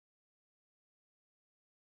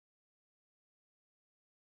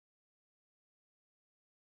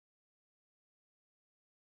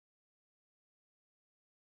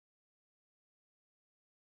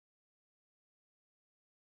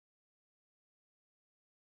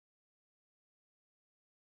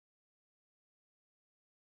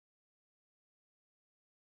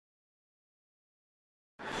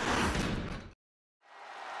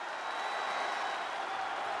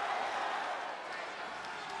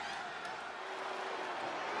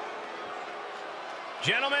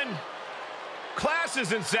Gentlemen, class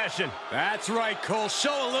is in session. That's right, Cole.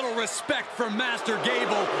 Show a little respect for Master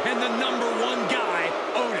Gable and the #1 guy,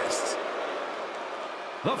 Otis.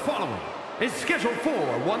 The following is scheduled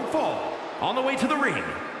for one fall on the way to the ring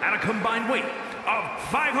at a combined weight of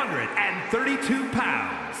 532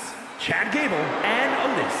 pounds. Chad Gable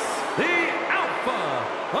and Otis, the Alpha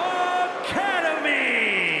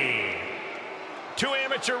Academy. Two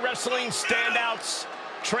amateur wrestling standouts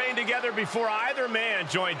trained together before either man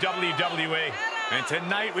joined WWE. And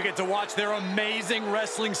tonight we get to watch their amazing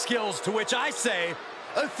wrestling skills, to which I say,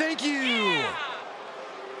 thank you. Yeah.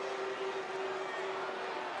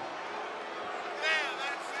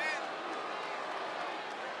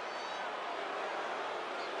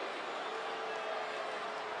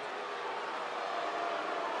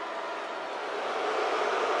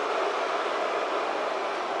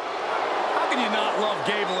 How can you not love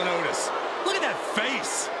Gable and Otis? Look at that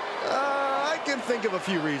face. I can think of a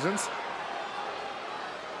few reasons.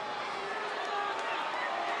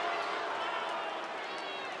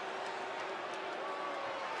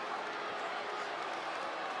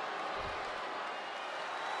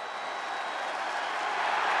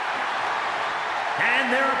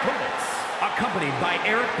 And their opponents, accompanied by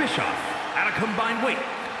Eric Bischoff at a combined weight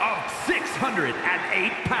of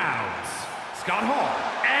 608 pounds. Scott Hall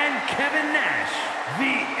and Kevin Nash,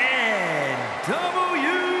 the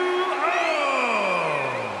NWO.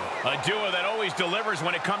 A duo that always delivers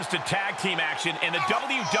when it comes to tag team action, and the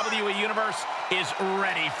WWE Universe is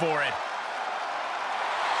ready for it.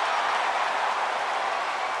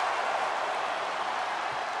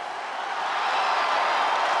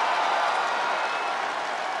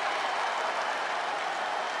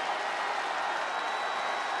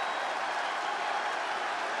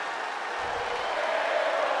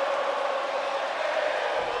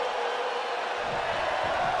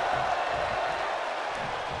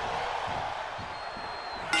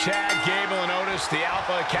 Chad Gable and Otis, the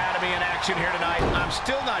Alpha Academy in action here tonight. I'm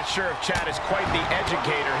still not sure if Chad is quite the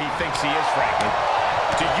educator he thinks he is, frankly.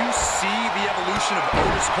 Do you see the evolution of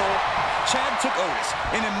Otis, Cole? Chad took Otis,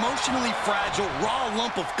 an emotionally fragile, raw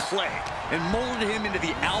lump of clay, and molded him into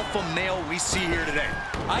the alpha male we see here today.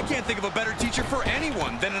 I can't think of a better teacher for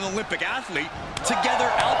anyone than an Olympic athlete. Together,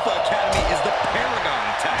 Alpha Academy is the paragon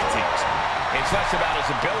of tag teams. It's less about his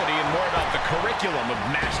ability and more about the curriculum of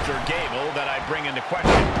Master Gable that I bring into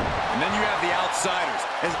question. And then you have the outsiders,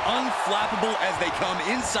 as unflappable as they come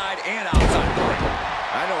inside and outside the ring.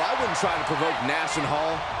 I know I wouldn't try to provoke Nash and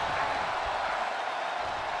Hall.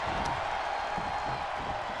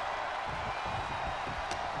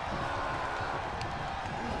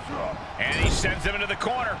 And he sends him into the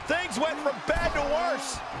corner. Things went from bad to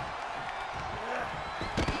worse.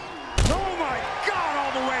 Oh my God,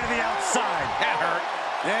 all the way to the outside. That hurt.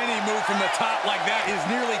 Any move from the top like that is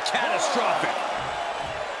nearly catastrophic.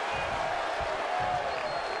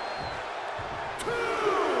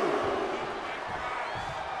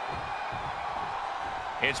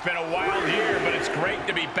 It's been a wild year, but it's great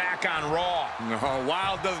to be back on Raw. No,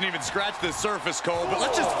 wild doesn't even scratch the surface, Cole, but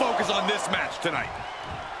let's just focus on this match tonight.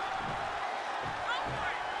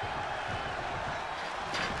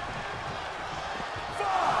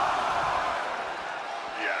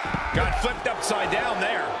 Got flipped upside down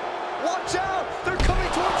there. Watch out! They're coming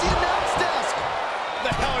towards the announce desk!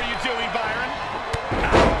 The hell are you doing, Byron?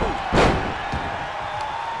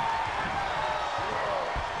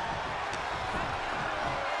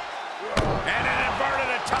 And an inverted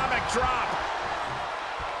atomic drop.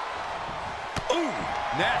 Ooh,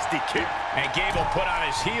 nasty kick. And Gable put on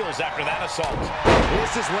his heels after that assault.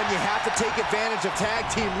 This is when you have to take advantage of tag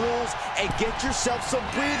team rules and get yourself some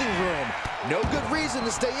breathing room. No good reason to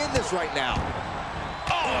stay in this right now.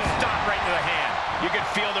 Oh, stop right to the hand. You can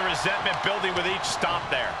feel the resentment building with each stomp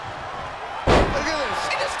there. Look at this.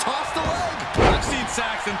 She just tossed the leg. I've seen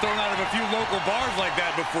Saxton thrown out of a few local bars like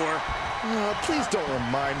that before. Please don't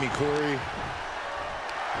remind me, Corey.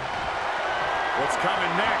 What's coming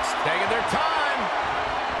next? Taking their time.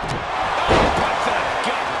 Oh, punch to the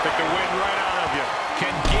gut. Took the wind right out of you.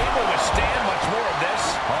 Can Gable withstand much more of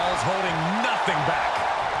this? Hall's holding nothing back.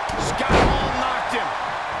 Scott Hall knocked him.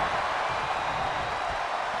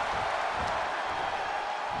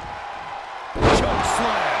 Choke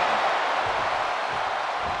slam.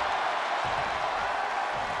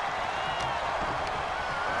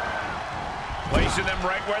 Placing them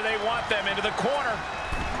right where they want them, into the corner.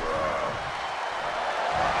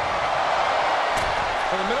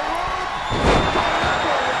 For the middle rope.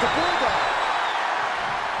 With the bulldog.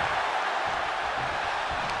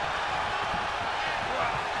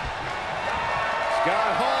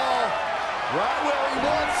 Scott Hall, right where he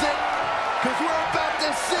wants it. because we're about to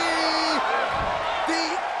see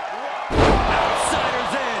the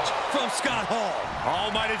outsider's edge from Scott Hall. Hall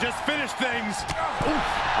might have just finished things.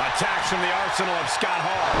 Attacks from the arsenal of Scott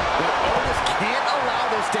Hall. But Otis can't allow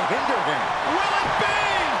this to hinder him. Will it be?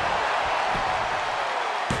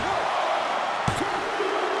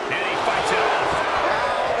 And he fights it off.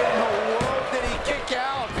 How in the world did he kick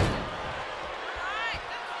out?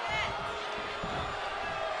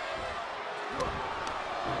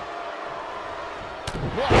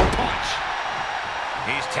 What a punch.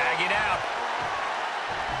 He's tagging out.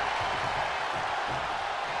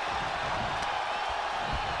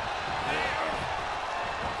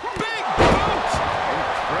 Big boot.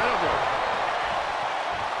 Incredible.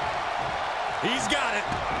 He's got it.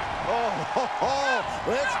 Oh,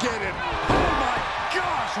 let's get him. Oh, my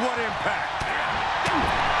gosh, what impact.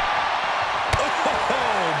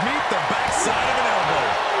 Oh, meet the backside of an elbow.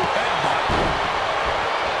 Headbutt.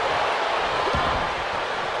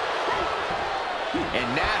 And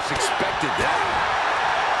Nash expected that.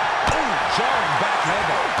 Oh, jarring back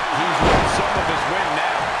elbow. He's won some of his win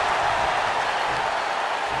now.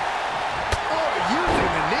 Oh,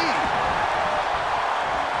 using the knee.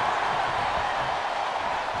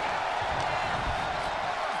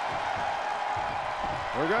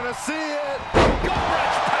 We're gonna see it.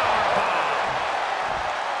 Goldberg's powerbomb.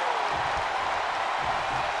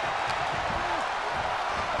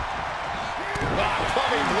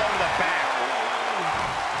 Clubbing blow to the back.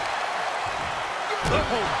 Oh,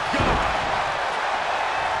 God.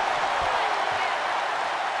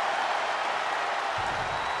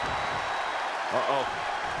 Uh-oh.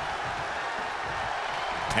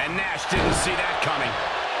 And Nash didn't see that coming.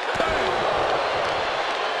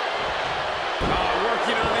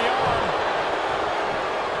 Working on the arm.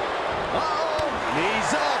 Uh-oh.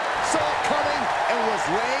 Knees up. Saw it coming and was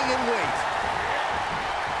laying in wait.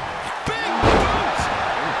 Big boot.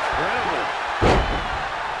 Incredible.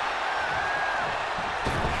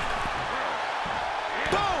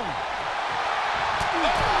 Boom.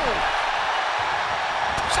 Oh.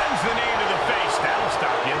 Sends the knee to the face. That'll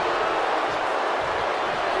stop you.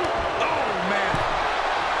 Oh, man.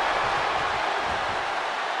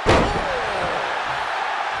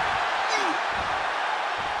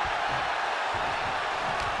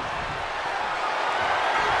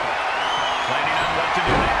 Planning on what to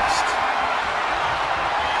do next.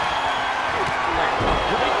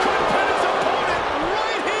 He could put his opponent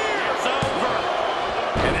right here. It's over.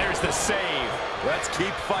 And there's the save. Let's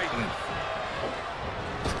keep fighting.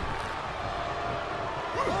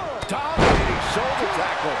 Dominating shoulder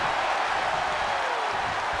tackle.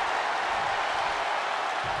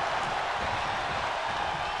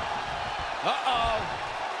 Uh-oh.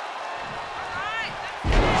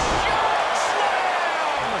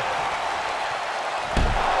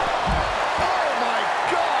 Oh my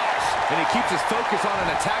gosh! And he keeps his focus on an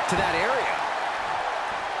attack to that area.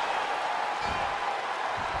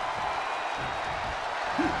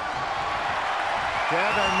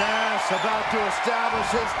 Kevin Nash about to establish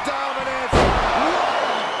his dominance. What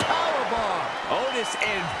a powerbomb! Otis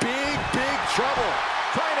in big, big trouble.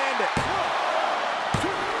 Try and end it.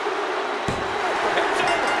 It's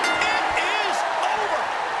over. It is over.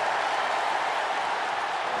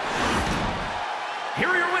 Here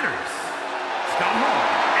are your winners, Scott Hall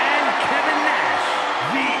and Kevin Nash,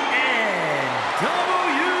 the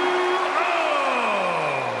NWO.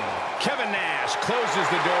 Kevin Nash closes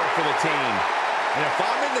the door for the team. And if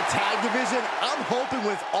I'm in the tag division, I'm hoping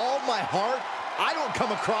with all my heart I don't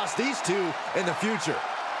come across these two in the future.